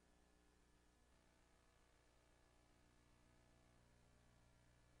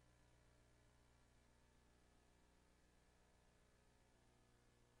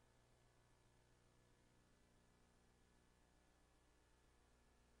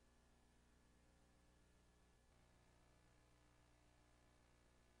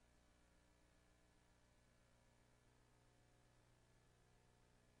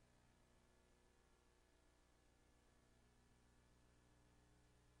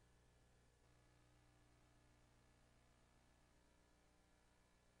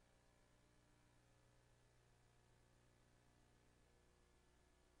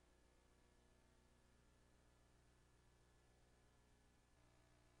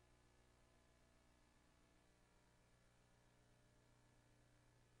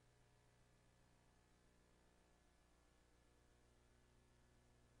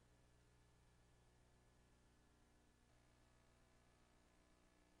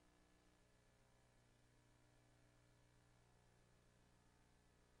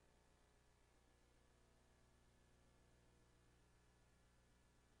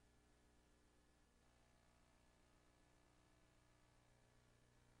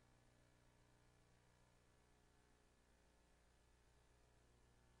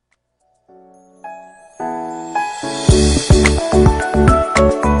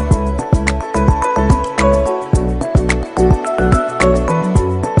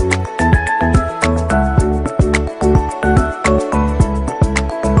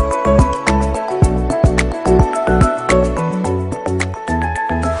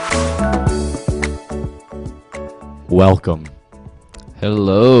welcome.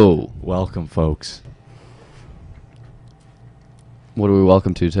 Hello. Welcome, folks. What are we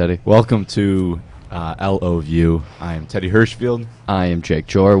welcome to, Teddy? Welcome to LO View. I am Teddy Hirschfield. I am Jake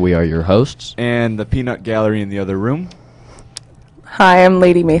Jor. We are your hosts. And the Peanut Gallery in the other room. Hi, I'm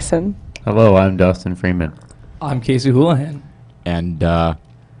Lady Mason. Hello, I'm Dustin Freeman. I'm Casey Houlihan. And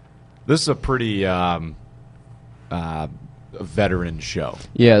this is a pretty veteran show.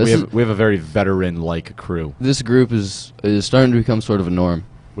 Yeah, we have a very veteran-like crew. This group is starting to become sort of a norm.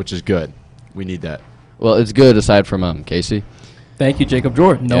 Which is good. We need that. Well, it's good aside from Casey. Thank you, Jacob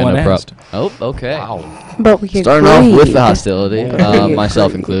Jordan. No Yeah, one no asked. Oh, okay. Wow. But we Starting off with the hostility, We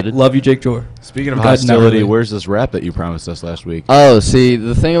myself agreed. included. Love you, Jake Jor. Speaking of God, not hostility, really. where's this rap that you promised us last week? Oh, see,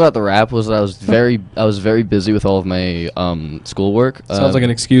 the thing about the rap was that I was very busy with all of my schoolwork. Sounds like an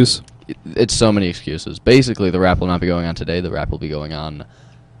excuse. It's so many excuses. Basically, the rap will not be going on today. The rap will be going on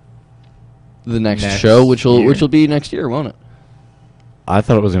the next show, which will be next year, won't it? I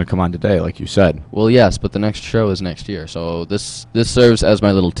thought it was going to come on today, like you said. Well, yes, but the next show is next year. So this serves as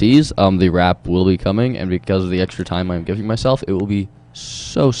my little tease. The rap will be coming, and because of the extra time I'm giving myself, it will be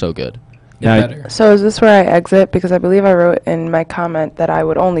so good. Now, Better. So is this where I exit? Because I believe I wrote in my comment that I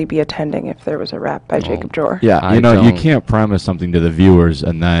would only be attending if there was a rap by Jacob Jor. Yeah, I you don't- can't promise something to the viewers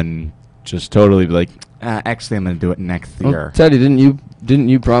and then just totally be like, actually, I'm going to do it next year. Oh, Teddy, didn't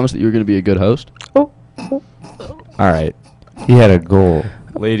you promise that you were going to be a good host? Oh. All right. He had a goal.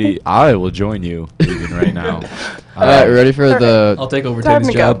 Lady, I will join you even right now. All right, ready for All the? I'll take over Time Teddy's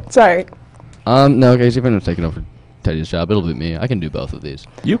to go. job. Sorry. No, Casey, if I'm taking over Teddy's job, it'll be me. I can do both of these.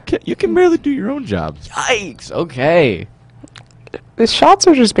 You can barely do your own job. Yikes! Okay. The shots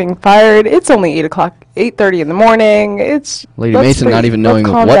are just being fired. It's only 8:30 in the morning. It's Lady let's Mason, not even let's knowing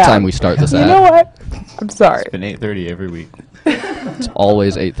calm what down. time we start this You at. know what? I'm sorry. It's been 8:30 every week. It's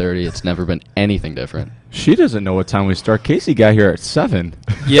always 8:30. It's never been anything different. She doesn't know what time we start. Casey got here at 7.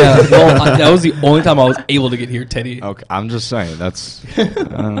 Yeah, well, that was the only time I was able to get here, Teddy. Okay, I'm just saying. That's... I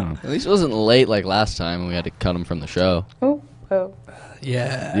don't know. At least it wasn't late like last time when we had to cut him from the show. Oh.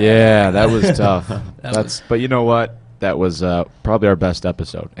 Yeah. Yeah, that was tough. was- But you know what? That was probably our best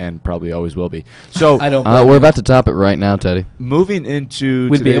episode, and probably always will be. So I don't. We're about to top it right now, Teddy. moving into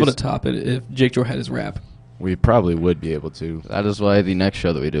We'd be able to today's- top it if Jake Jor had his rap. We probably would be able to. That is why the next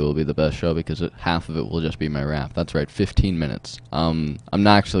show that we do will be the best show because half of it will just be my rap. That's right, 15 minutes. I'm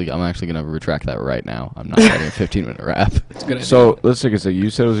actually gonna retract that right now. I'm not writing a 15-minute rap. It's a good idea. So let's take a second. You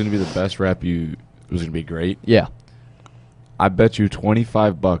said it was going to be the best rap. It was going to be great. Yeah. I bet you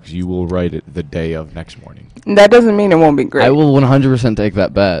 $25 you will write it the day of next morning. That doesn't mean it won't be great. I will 100% take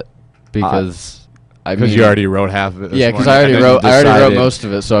that bet because Because you already wrote half of it. Yeah, because I already wrote most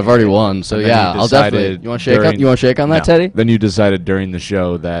of it, so I've already won. So And then yeah, you I'll definitely. decided You want to shake during- up? You want to shake on that, No. Teddy? Then you decided during the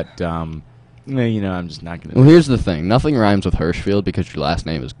show that, I'm just not going to. Well, here's the thing. Nothing rhymes with Hirschfield because your last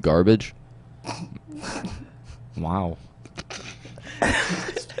name is garbage. Wow.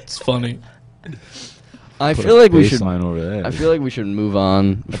 it's funny. I Put feel a like we should. baseline over there. I feel like we should move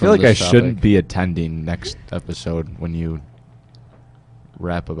on. I feel like I shouldn't be attending next episode when you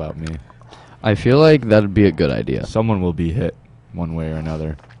rap about me. I feel like that'd be a good idea. Someone will be hit one way or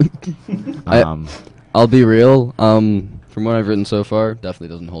another. I'll be real. From what I've written so far, definitely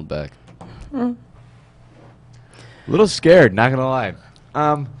doesn't hold back. A little scared, not gonna lie.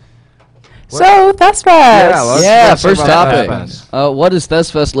 So Thesfest. let's Yeah, talk first about topic. Thesfest. What is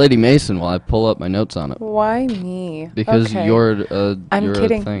Thesfest Lady Mason? While I pull up my notes on it, Why me? because Okay. you're. I'm you're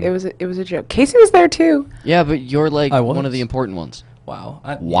kidding. A thing. It was a joke. Casey was there too. Yeah, but you're like I one of was. the important ones. Wow.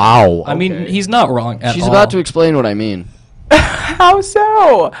 Wow. I mean, okay. he's not wrong at She's all. about to explain what I mean. How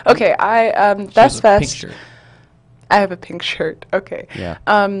so? Okay, She has a pink Thesfest. shirt. I have a pink shirt. Okay. Yeah.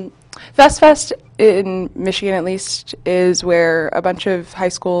 Thesfest in Michigan, at least, is where a bunch of high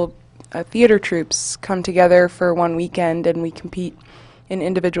school theater troupes come together for one weekend, and we compete in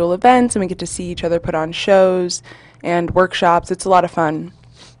individual events, and we get to see each other put on shows and workshops. It's a lot of fun.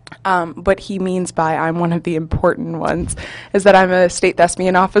 What he means by I'm one of the important ones is that I'm a state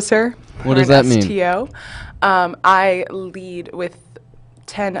thespian officer. What or does an that mean? STO. I lead with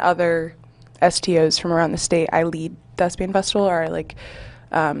 10 other STOs from around the state. I lead Thespian Festival, or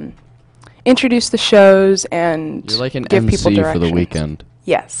I introduce the shows and You're like an give people MC for directions. the weekend.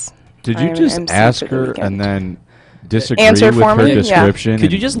 Yes. Did I you am an just MC ask for the her weekend. and then disagree Answer with for her me? Yeah. description?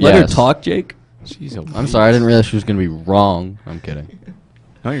 Could you and- just let her Yes. talk, Jake? Jeez, oh, I'm sorry, I didn't realize she was going to be wrong. I'm kidding.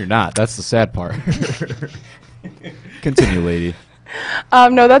 No, you're not. That's the sad part. Continue, lady.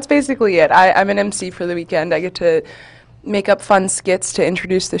 No, that's basically it. I'm an MC for the weekend. I get to make up fun skits to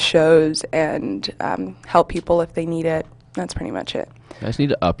introduce the shows and help people if they need it. That's pretty much it. You guys need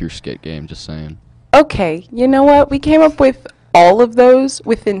to up your skit game, just saying. Okay, you know what? We came up with all of those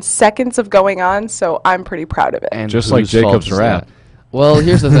within seconds of going on, so I'm pretty proud of it. And Just like whose fault Jacob's is rap. that? Well,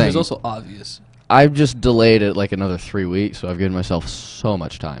 here's the It thing. was also obvious. I've just delayed it like another 3 weeks, so I've given myself so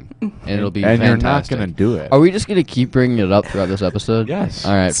much time, and it'll be And fantastic. you're not going to do it. Are we just gonna keep bringing it up throughout this episode? Yes.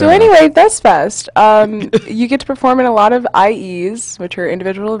 All right. So fair enough. anyway, Fest, you get to perform in a lot of IEs, which are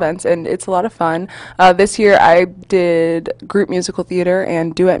individual events, and it's a lot of fun. This year I did group musical theater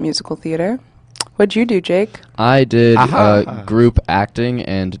and duet musical theater. What'd you do, Jake? I did Aha. group acting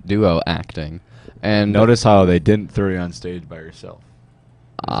and duo acting, and Notice how they didn't throw you on stage by yourself.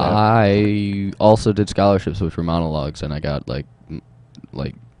 I also did scholarships, which were monologues, and I got like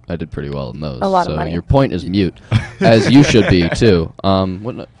I did pretty well in those. A lot so of money. your point is mute, as you should be too.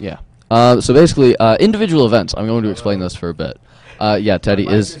 Yeah. So basically, individual events. I'm going to explain this for a bit. Yeah, Teddy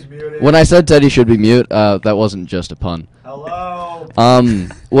is. When I said Teddy should be mute, that wasn't just a pun. Hello.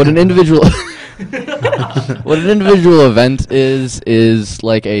 What an individual. What an individual event is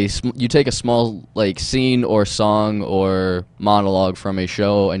like you take a small like scene or song or monologue from a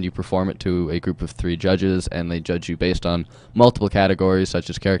show and you perform it to a group of 3 judges, and they judge you based on multiple categories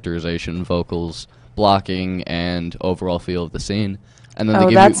such as characterization, vocals, blocking, and overall feel of the scene. And then they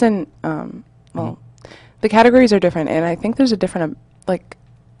give that's you in, well, the categories are different, and I think there's a different, like,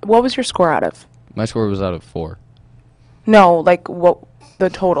 what was your score out of? my score was out of 4. No, like, what, the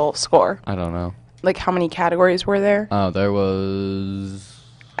total score? I don't know. Like, how many categories were there? There was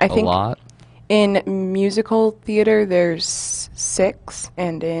I a think lot. in musical theater, there's 6,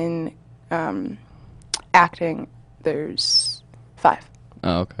 and in acting, there's 5.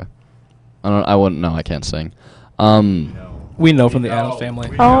 Oh, okay. I wouldn't know. I can't sing. We know from the Addams family.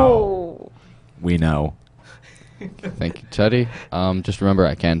 Oh. We know. Thank you, Teddy. Just remember,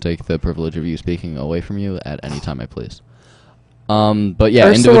 I can take the privilege of you speaking away from you at any time I please. But yeah,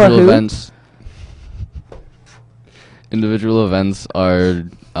 Ursula individual who? events. Individual events are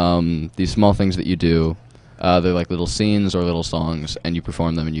these small things that you do. They're like little scenes or little songs, and you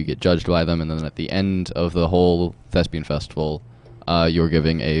perform them, and you get judged by them. And then at the end of the whole thespian festival, you're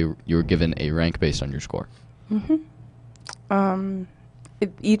given a rank based on your score.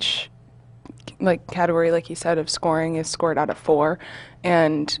 Each like category, like you said, of scoring is scored out of 4,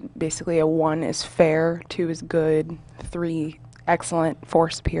 and basically a 1 is fair, 2 is good, 3 excellent, 4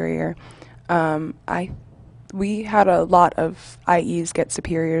 superior. We had a lot of IEs get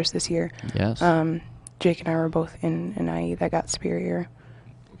superiors this year. Yes. Jake and I were both in an IE that got superior,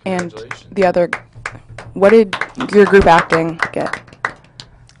 and the other. What did your group acting get?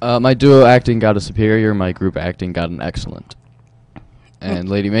 My duo acting got a superior. My group acting got an excellent. And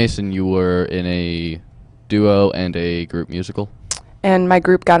Lady Mason, you were in a duo and a group musical. And my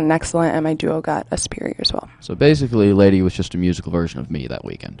group got an excellent, and my duo got a superior as well. So basically, Lady was just a musical version of me that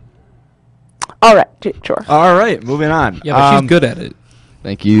weekend. All right, sure. All right, moving on. Yeah, but she's good at it.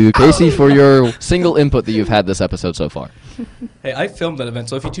 Thank you, Casey, for your single input that you've had this episode so far. Hey, I filmed that event,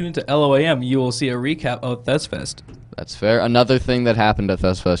 so if you tune into LOAM, you will see a recap of Fest. That's fair. Another thing that happened at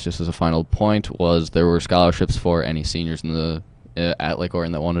ThesFest, just as a final point, was there were scholarships for any seniors in the at Lake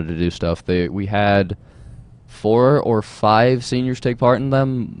Orion that wanted to do stuff. We had 4 or 5 seniors take part in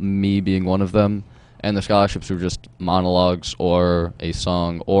them, me being one of them, and the scholarships were just monologues or a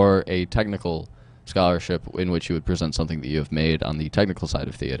song or a technical scholarship in which you would present something that you have made on the technical side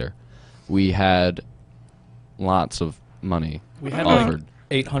of theater. We had lots of money We had offered.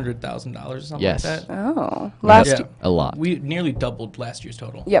 like $800,000 or something Yes. like that. Oh, Yes. last. A lot. We nearly doubled last year's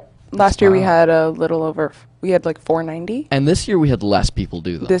total. Yep, last year we Wow. had a little over. We had like 490. And this year we had less people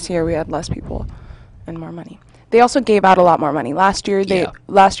do them. This year we had less people and more money. They also gave out a lot more money. Last year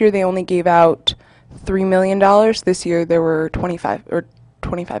they only gave out $3 million. This year there were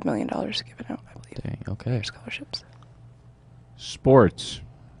 $25 million given out, I believe, Dang, okay. for scholarships. Sports.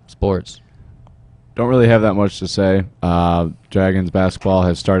 Sports. Don't really have that much to say. Dragons basketball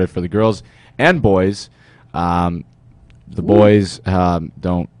has started for the girls and boys. The boys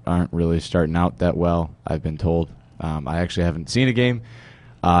aren't really starting out that well, I've been told. I actually haven't seen a game.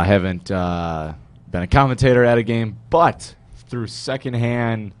 I haven't been a commentator at a game, but through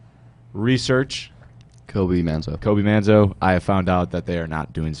secondhand research, Kobe Manzo, I have found out that they are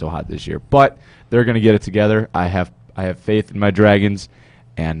not doing so hot this year. But they're going to get it together. I have faith in my Dragons,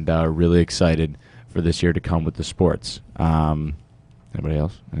 and really excited for this year to come with the sports. Anybody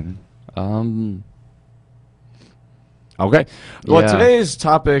else? Anything? Okay. What Yeah. today's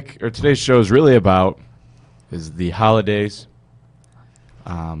topic or today's show is really about is the holidays.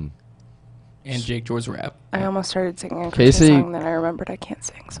 And Jake George's rap. I almost started singing a Casey- Christmas song, then I remembered I can't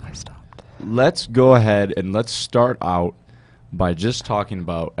sing, so I stopped. Let's go ahead and let's start out by just talking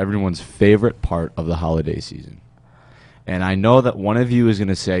about everyone's favorite part of the holiday season. And I know that one of you is going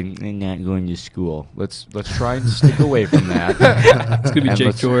to say, "I'm not going to school." Let's try and stick away from that. It's gonna be And Jake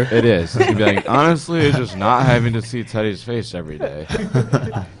let's- Jor. It is. It's gonna be like, honestly, it's just not having to see Teddy's face every day.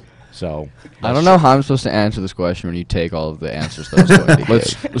 So I don't know how I'm supposed to answer this question when you take all of the answers that I was going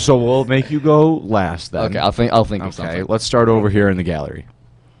to give. So we'll make you go last then. Okay, I'll think of Okay, something. let's start over here in the gallery.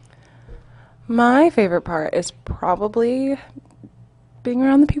 My favorite part is probably being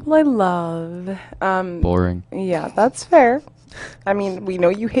around the people I love. Boring. Yeah, that's fair. I mean, we know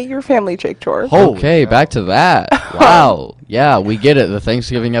you hate your family, Jake Jor. Okay, back to that. Wow. Yeah, we get it. The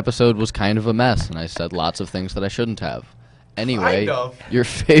Thanksgiving episode was kind of a mess, and I said lots of things that I shouldn't have. Anyway, Kind of. your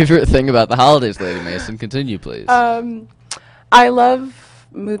favorite thing about the holidays, Lady Mason. Continue, please. I love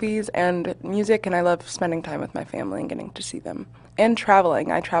movies and music, and I love spending time with my family and getting to see them. And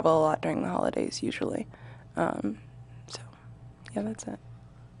traveling. I travel a lot during the holidays, usually. So, yeah, that's it.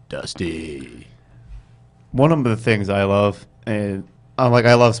 Dusty. One of the things I love, and I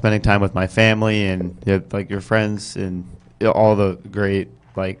love spending time with my family and like your friends and all the great,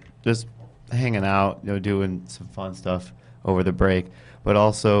 like just hanging out, doing some fun stuff over the break. But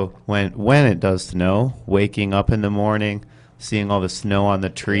also when it does snow, waking up in the morning, seeing all the snow on the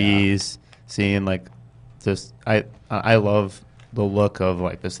trees, seeing like just I love the look of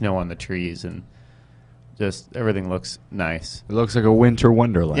like the snow on the trees and just everything looks nice. It looks like a winter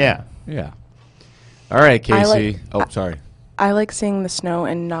wonderland. Yeah. Yeah. All right, Casey. like- Sorry. I like seeing the snow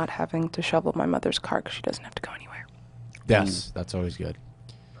and not having to shovel my mother's car because she doesn't have to go anywhere. Yes, that's always good.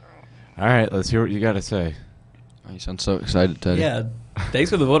 All right, let's hear what you got to say. Oh, you sound so excited, Teddy. Yeah,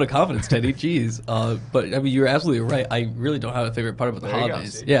 thanks for the vote of confidence, Teddy. Jeez, but I mean, you're absolutely right. I really don't have a favorite part about the There you go,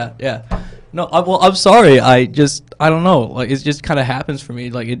 holidays. see? Yeah. No, I'm sorry. I don't know. Like, it just kind of happens for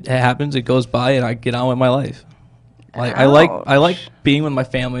me. Like, it happens, it goes by, and I get on with my life. Like, I like being with my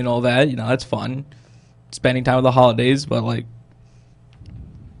family and all that. That's fun. Spending time with the holidays, but like,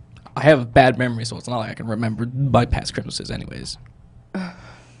 I have a bad memory, so it's not like I can remember my past Christmases, anyways.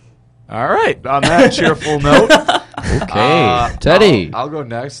 All right, on that cheerful note. Okay, Teddy. I'll go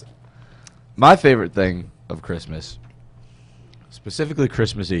next. My favorite thing of Christmas, specifically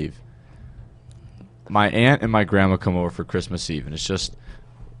Christmas Eve. My aunt and my grandma come over for Christmas Eve, and it's just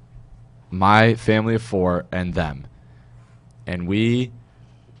my family of four and them. And we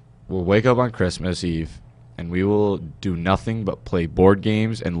will wake up on Christmas Eve, and we will do nothing but play board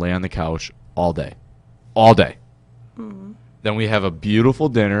games and lay on the couch all day. All day. Then we have a beautiful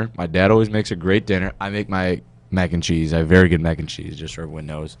dinner. My dad always makes a great dinner. I make my mac and cheese. I have very good mac and cheese, just so everyone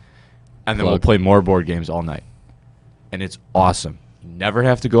knows. And then we'll play more board games all night. And it's awesome. You never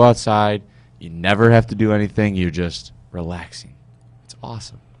have to go outside. You never have to do anything. You're just relaxing. It's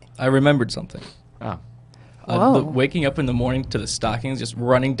awesome. I remembered something. Oh. Whoa. Waking up in the morning to the stockings, just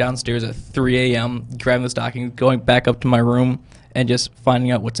running downstairs at 3 a.m., grabbing the stockings, going back up to my room, and just finding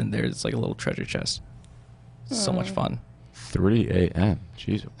out what's in there. It's like a little treasure chest. So much fun. 3 a.m.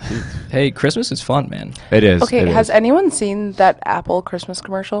 Jeez. Hey, Christmas is fun, man. It is. Okay, it has is. anyone seen that Apple Christmas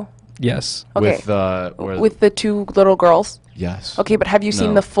commercial? Yes. Okay. With With the two little girls? yes. Okay, but have you seen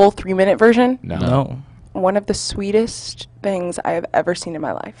No. the full 3-minute version? No. One of the sweetest things I have ever seen in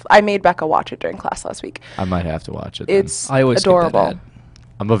my life. I made Becca watch it during class last week. I might have to watch it. Then. It's I always skip that adorable. ad.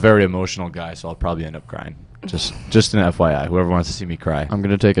 I'm a very emotional guy, so I'll probably end up crying. Just an FYI. Whoever wants to see me cry. I'm going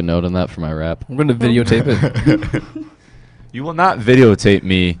to take a note on that for my rap. I'm going to videotape it. You will not videotape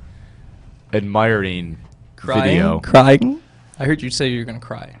me admiring video. Crying? I heard you say you're going to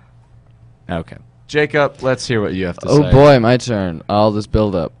cry. Okay. Jacob, let's hear what you have to Oh say. boy, my turn. All this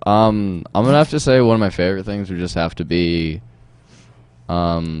build up. I'm gonna have to say one of my favorite things would just have to be,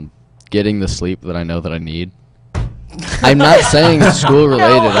 getting the sleep that I know that I need. I'm not saying school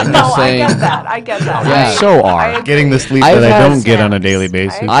related. I'm just saying I get that. Yeah. So are. I Getting the sleep I've that I had don't get on a daily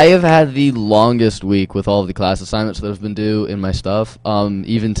snacks. basis. I have had the longest week with all of the class assignments that have been due in my stuff.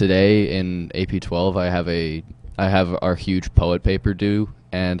 Even today in AP 12, I have our huge poet paper due,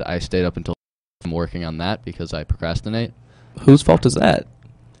 and I stayed up until I'm working on that because I procrastinate. Whose fault is that?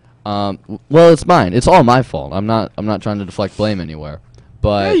 Well, it's mine. It's all my fault. I'm not trying to deflect blame anywhere. Yeah,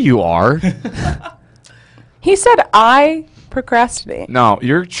 But you are. He said I procrastinate. No,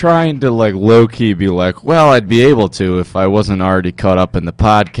 you're trying to like low key be like, well, I'd be able to if I wasn't already caught up in the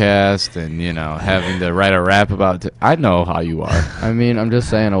podcast and having to write a rap about it. I know how you are. I mean, I'm just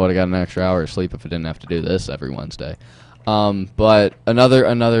saying I would have got an extra hour of sleep if I didn't have to do this every Wednesday. But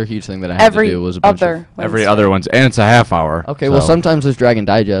another huge thing that I had to do was a bunch of... Every other one's, and it's a half hour. Okay, well, so- sometimes there's Dragon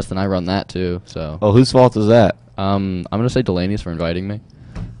Digest, and I run that too, so... Well, whose fault is that? I'm going to say Delaney's for inviting me.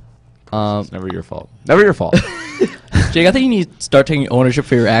 It's never your fault. Never your fault. Jake, I think you need to start taking ownership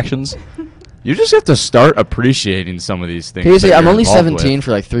for your actions. You just have to start appreciating some of these things. Casey, that I'm you're only involved 17 with.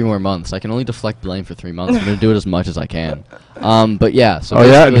 for like 3 more months. I can only deflect blame for 3 months. I'm gonna do it as much as I can. But yeah. So Oh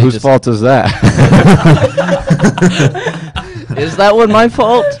yeah, and basically whose just- fault is that? Is that one my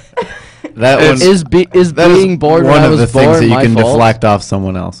fault? That It's- Is being born when one I of was the things born that you my can fault? deflect off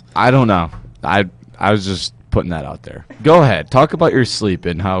someone else. I don't know. I was just putting that out there. Go ahead. Talk about your sleep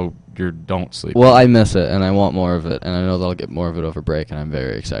and how you don't sleep. Well, I miss it, and I want more of it, and I know that I'll get more of it over break, and I'm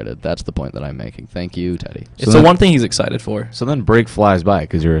very excited. That's the point that I'm making. Thank you, Teddy. It's So the then- one thing he's excited for. So then break flies by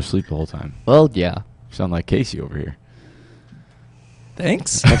because you're asleep the whole time. Well, yeah. You sound like Casey over here.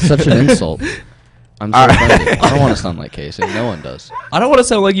 Thanks. That's such an insult. I'm so All right. offended. I don't want to sound like Casey. No one does. I don't want to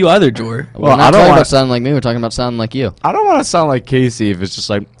sound like you either, Jor. We're Well, I not don't talking want- about sounding like me. We're talking about sounding like you. I don't want to sound like Casey if it's just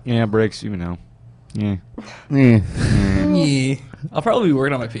like, yeah, breaks, you know. Yeah. Yeah. I'll probably be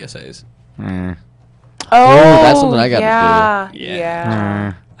working on my PSAs. Oh, that's something I gotta yeah, do. Yeah.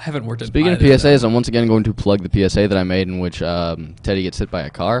 Yeah. I haven't worked. Speaking of PSAs, I'm once again going to plug the PSA that I made in which Teddy gets hit by a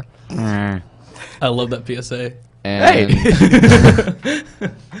car. I love that PSA. And I don't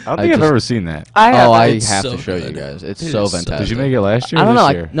think I've just- ever seen that. I have. oh, I It's have so to show you good. guys. It's It so is so fantastic. Did you make it last year I or don't know.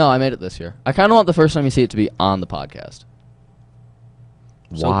 this year? No, I made it this year. I kind of want the first time you see it to be on the podcast.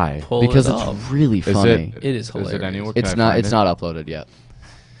 So Why? pull Because it it's up. really Is funny. It is hilarious. anywhere? Can It's I not. find It's it? not uploaded yet.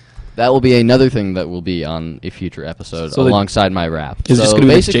 That will be another thing that will be on a future episode So the- alongside my rap. Is so this going to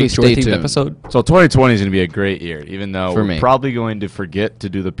be the basically Jake Jor stay themed tuned. episode? So 2020 is going to be a great year, even though For we're me. probably going to forget to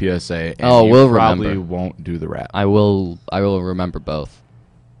do the PSA. And Oh, you we'll probably remember. won't do the rap. I will remember both.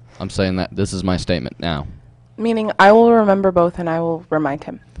 I'm saying that this is my statement now. Meaning, I will remember both, and I will remind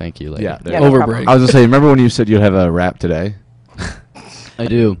him. Thank you, lady. Yeah, there Yeah, you no go. Over problem. break. I was gonna say, remember when you said you'd have a rap today? I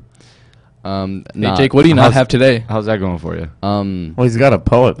do. Hey, Not- Jake, what do you not How's- have today? How's that going for you? Well, Well, he's got a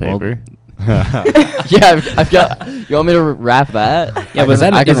poet Well, paper. yeah, I've got. You want me to rap that? Yeah, but is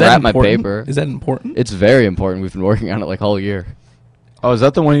that I can is that rap my important? paper. Is that important? It's very important. We've been working on it like all year. Oh, is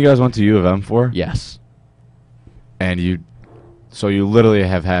that the one you guys went to U of M for? Yes. And so you literally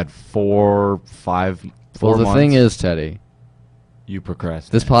have had 4 Well, the months. thing is, Teddy, you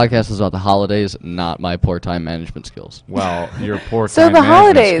procrastinate. this podcast is about the holidays, not my poor time management skills. Well, your poor So time the management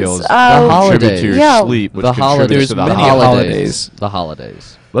holidays, skills the contribute holidays. to your Yeah. sleep, which The contributes holidays. to the Many holidays. holidays. The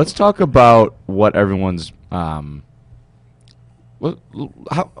holidays. Let's talk about what everyone's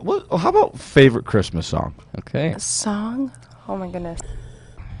how about favorite Christmas song? Okay. A song? Oh my goodness.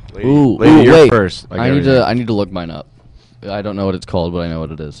 Ooh, Lady, you're wait. first. like I need everything. to. I need to look mine up. I don't know what it's called, but I know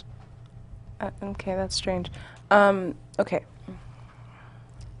what it is. Okay, that's strange. Okay.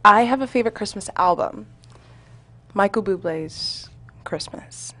 I have a favorite Christmas album. Michael Bublé's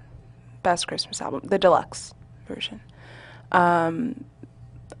Christmas. Best Christmas album. The deluxe version.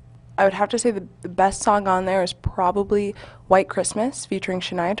 I would have to say the best song on there is probably White Christmas featuring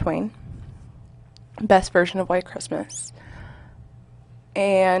Shania Twain. Best version of White Christmas.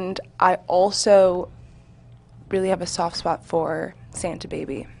 And I also really have a soft spot for Santa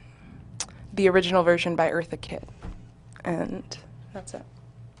Baby. The original version by Eartha Kitt. And that's it.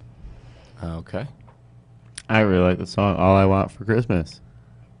 Okay. I really like the song "All I Want for Christmas."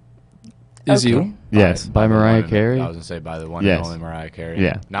 Is Okay. you? Yes. By the Mariah one and- Carey? I was gonna say by the one Yes. and only Mariah Carey.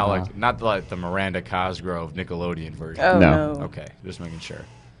 Yeah. Not like the Miranda Cosgrove Nickelodeon version. Oh, No. no. Okay, just making sure.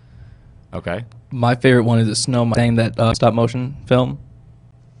 Okay. My favorite one is the Snow sang that stop motion film.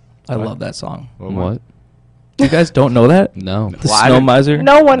 I What? love that song. What? You guys don't know that? No. The Well, I Snow didn't- Miser?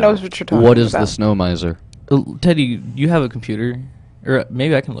 No one knows what you're talking about. What is the snow miser? Teddy, you have a computer? Or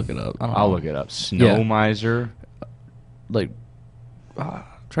maybe I can look it up. I don't know. I'll look it up. Snow Yeah. Miser. Like, trying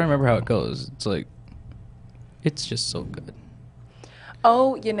to remember how it goes. It's like, it's just so good.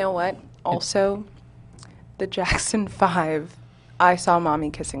 Oh, you know what? Also, the Jackson 5, I Saw Mommy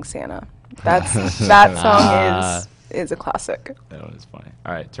Kissing Santa. That song is a classic. That one is funny.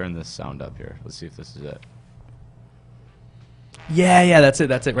 All right, turn this sound up here. Let's see if this is it. Yeah, that's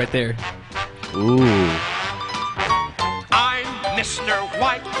it right there. Ooh. I'm Mr.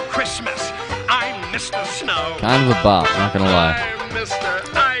 White Christmas. I'm Mr. Snow. Kind of a bop, not gonna lie. I'm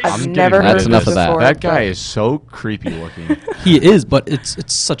Mr. Ice. I've I'm never getting heard That's of enough this of that. before, That guy but- is so creepy looking. He is, but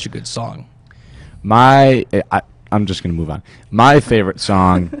it's such a good song. I'm just gonna move on. My favorite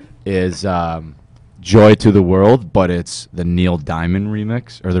song is "Joy to the World," but it's the Neil Diamond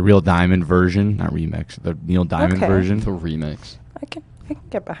remix or the Real Diamond version, not remix. The Neil Diamond Okay. version. The remix. I can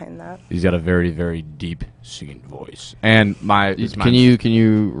get behind that. He's got a very, very deep singing voice. And Can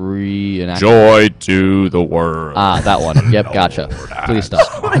you reenact? Joy to the world. That one. Yep, gotcha. Please stop.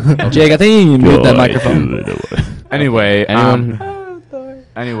 Jake, I think you need to mute that microphone. Anyway, Anyone? Oh, Lord.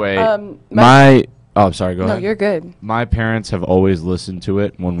 Anyway, Um, my Oh, I'm sorry. Go No, ahead. you're good. My parents have always listened to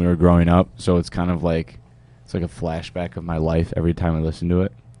it when we were growing up, so it's kind of like it's like a flashback of my life every time I listen to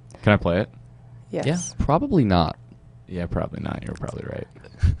it. Can I play it? Yes. Yeah, probably not. Yeah, probably not. You're probably right.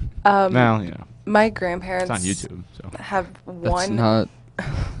 Um, Well, my it's grandparents on YouTube. So have That's one. not.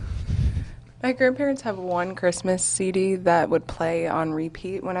 My grandparents have one Christmas CD that would play on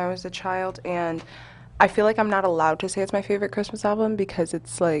repeat when I was a child, and I feel like I'm not allowed to say it's my favorite Christmas album because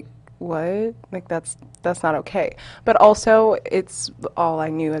it's like, what? Like that's not okay. But also, it's all I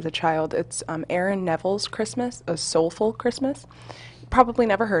knew as a child. It's Aaron Neville's Christmas, A Soulful Christmas. Probably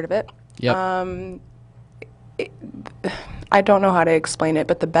never heard of it. Yep. I don't know how to explain it,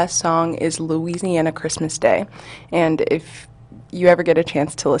 but the best song is Louisiana Christmas Day. And if you ever get a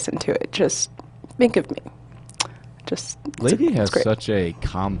chance to listen to it, just think of me. Lady it's has great. such a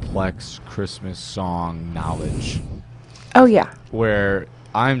complex Christmas song knowledge Oh, yeah. where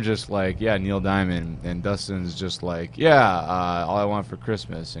I'm just like, yeah, Neil Diamond, and Dustin's just like, yeah, All I Want for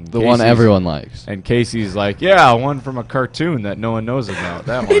Christmas, and The one Casey's- everyone likes. And Casey's like, yeah, one from a cartoon that no one knows about.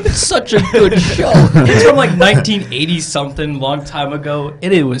 That one. It's such a good show. It's from like 1980 something, long time ago,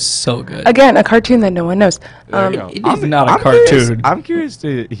 and it was so good. Again, a cartoon that no one knows. There you go. it is not a Curious, cartoon. I'm curious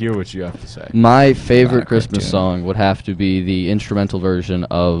to hear what you have to say. My favorite Christmas cartoon. song would have to be the instrumental version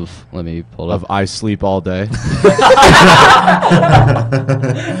of. Let me pull it Of up. I Sleep All Day.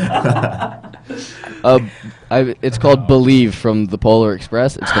 It's called "Believe" from the Polar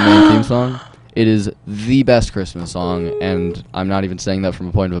Express. It's the main theme song. It is the best Christmas song, and I'm not even saying that from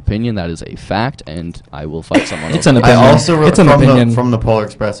a point of opinion. That is a fact, and I will fight someone. It's over an it. I opinion. also It's an opinion. from the Polar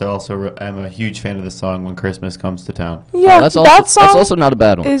Express. I also am a huge fan of the song "When Christmas Comes to Town." Yeah, that's that song that's also not a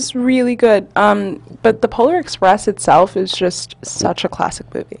bad one. is really good. But the Polar Express itself is just such a classic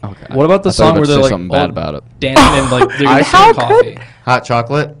movie. Okay. What about the I thought you song were where about to they're say like something bad all about it? dancing and like they're How drinking could- coffee? Hot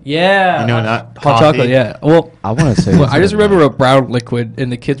chocolate. Yeah, You know, not hot coffee. chocolate. Yeah. Well, I want to say. I just remember a brown liquid,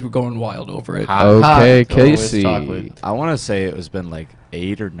 and the kids were going wild over it. Okay, Hot, always Casey. chocolate. I want to say it was been like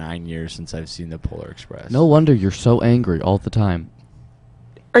 8 or 9 years since I've seen the Polar Express. No wonder you're so angry all the time.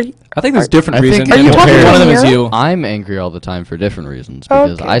 Are you, I think there's different I think- reasons. Are you and talking one of them about is here? you. I'm angry all the time for different reasons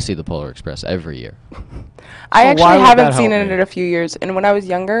because Okay. I see the Polar Express every year. I So actually why would haven't that seen help it me? in a few years. And when I was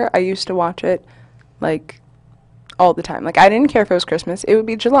younger, I used to watch it like all the time. Like I didn't care if it was Christmas. It would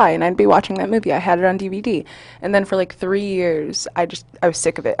be July and I'd be watching that movie. I had it on DVD. And then for like 3 years, I was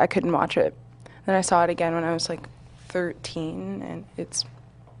sick of it. I couldn't watch it. Then I saw it again when I was like 13 and it's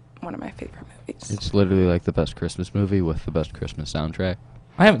one of my favorite movies. It's literally like the best Christmas movie with the best Christmas soundtrack.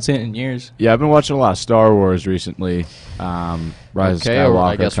 I haven't seen it in years. Yeah, I've been watching a lot of Star Wars recently. Rise of Okay, Skywalker.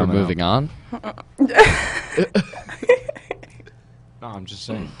 I guess we're coming moving out. on. No, I'm just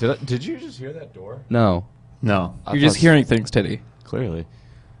saying. Did you just hear that door? No. No. I You're just thought- hearing things, Teddy. Clearly.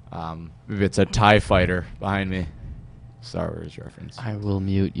 Maybe it's a TIE fighter behind me. Star Wars reference. I will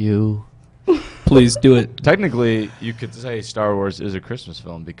mute you. Please do it. Technically, you could say Star Wars is a Christmas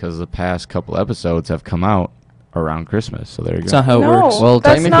film because the past couple episodes have come out around Christmas. So there you That's go. not how it No. works. Well,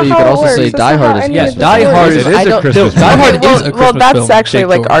 That's technically, not you how could it also works. say That's Die not Hard how is any Yeah, of Christmas. this Die works. Hard It is. is I a don't- Christmas Die film. Hard is a Well, Christmas that's film. actually Jake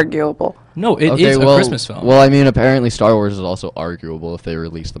like Thorne. arguable. No, it Okay, is well, a Christmas film. Well, I mean, apparently Star Wars is also arguable if they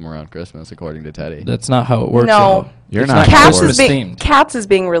release them around Christmas, according to Teddy. That's not how it works. No. though. You're It's not Cats Cats Christmas is, being, themed. Cats is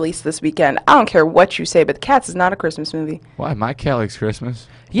being released this weekend. I don't care what you say, but Cats is not a Christmas movie. Why? My cat likes Christmas.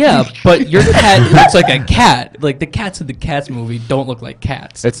 Yeah, but your cat looks like a cat. Like the cats in the Cats movie don't look like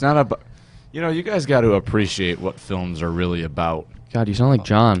cats. It's not about. You know, you guys got to appreciate what films are really about. God, you sound like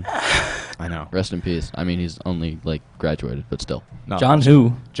John. I know. Rest in peace. I mean, he's only like graduated, but still. No. John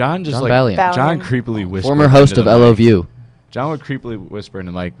who? John just John like Valiant. John Valiant. creepily whispered. Former host into of the mic. LOVU. John would creepily whisper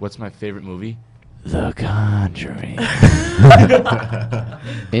into the mic, "What's my favorite movie?" The Conjuring.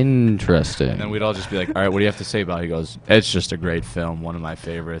 Interesting. And then we'd all just be like, "All right, what do you have to say about it?" He goes, "It's just a great film, one of my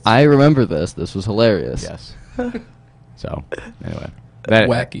favorites." I remember this. This was hilarious. Yes. So anyway, that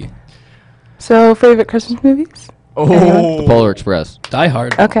Wacky. So, favorite Christmas movies? Oh, The Polar Express. Die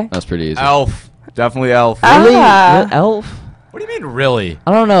Hard. Okay. That's pretty easy. Elf, definitely Elf. Really? Ah. Elf? What do you mean, really?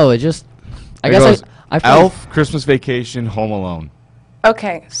 I don't know. It just. I There guess goes I feel Elf, Christmas Vacation, Home Alone.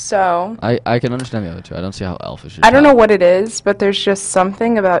 Okay, so I can understand the other two. I don't see how Elf is. your I don't top. know what it is, but there's just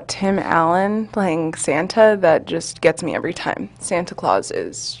something about Tim Allen playing Santa that just gets me every time. Santa Claus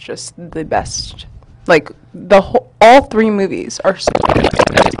is just the best. Like all three movies are so